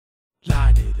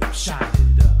it up, shine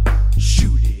it up,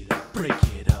 shoot it up, break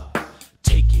it up,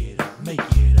 take it up, make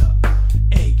it up,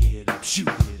 egg it up, shoot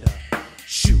it up,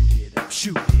 shoot it up,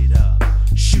 shoot it up,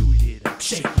 shoot it up,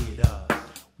 shake it up,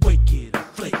 wake it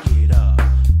up, flake it up,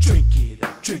 drink it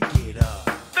up, drink it up.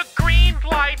 The green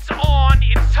light's on,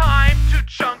 it's time to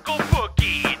Jungle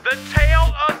Boogie. The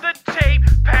tail of the tape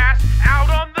passed out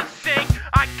on the sink.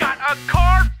 I got a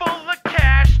car full of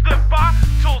cash, the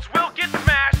bottles will get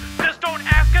smashed. Just don't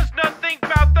ask us nothing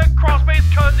about the crawl space,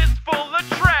 cause it's full of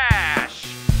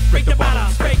trash. Break the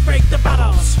bottles, break the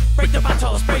bottles, break the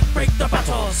bottles, break the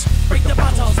bottles, break the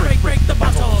bottles, break the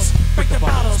bottles, break the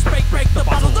bottles, break the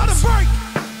bottles, let 'em break!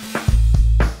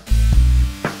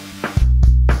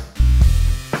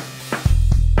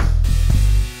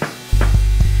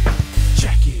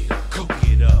 Jack it up, coke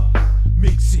it up,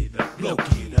 mix it up,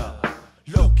 loke it up,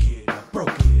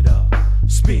 broke it up,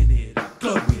 spin it up,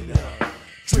 glow it up,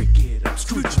 drink it up,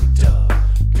 screech it up,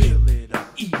 peel it up,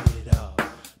 eat it up,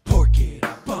 pork it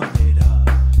up, bun it up,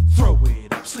 throw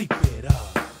it up, sleep it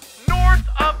up. North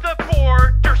of the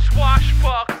border,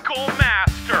 swashbuckle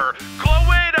master.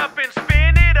 Glow it up and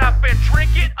spin it up and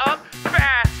drink it up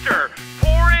faster.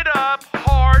 Pour it up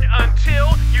hard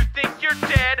until you think you're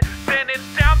dead. Then it's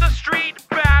down the street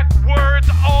backwards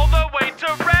all the way to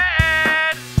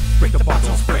red. Break the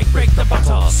bottles, break the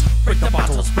bottles, break the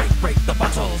bottles, break the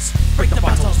bottles, break the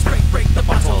bottles, break the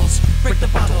bottles, break the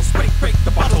bottles, break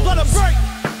the bottles, let 'em break!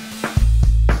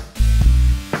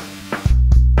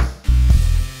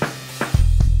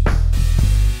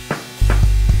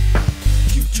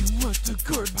 You do what the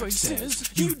guard bike says.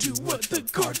 You do what the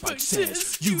guard bike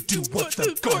says. You do what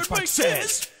the guard bike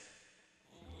says.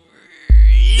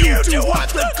 You do what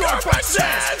the guard bike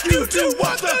says. You do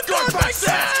what the guard bike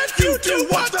says. You do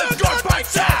what the guard bike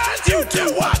says. You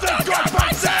do what the guard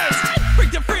bike says.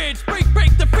 Break the fridge,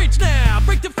 break the fridge now.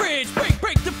 Break the fridge,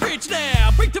 break the fridge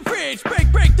now. Break the fridge,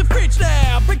 break the fridge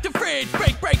now. Break the fridge,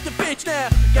 break the fridge now.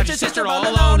 Got your sister all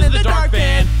alone in the dark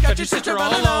van. Got your sister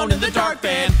all alone in the dark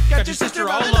van. Got your sister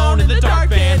all alone in the dark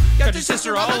van. Got your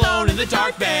sister all alone in the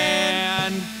dark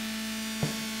van.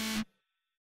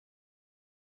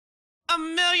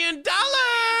 $1 million!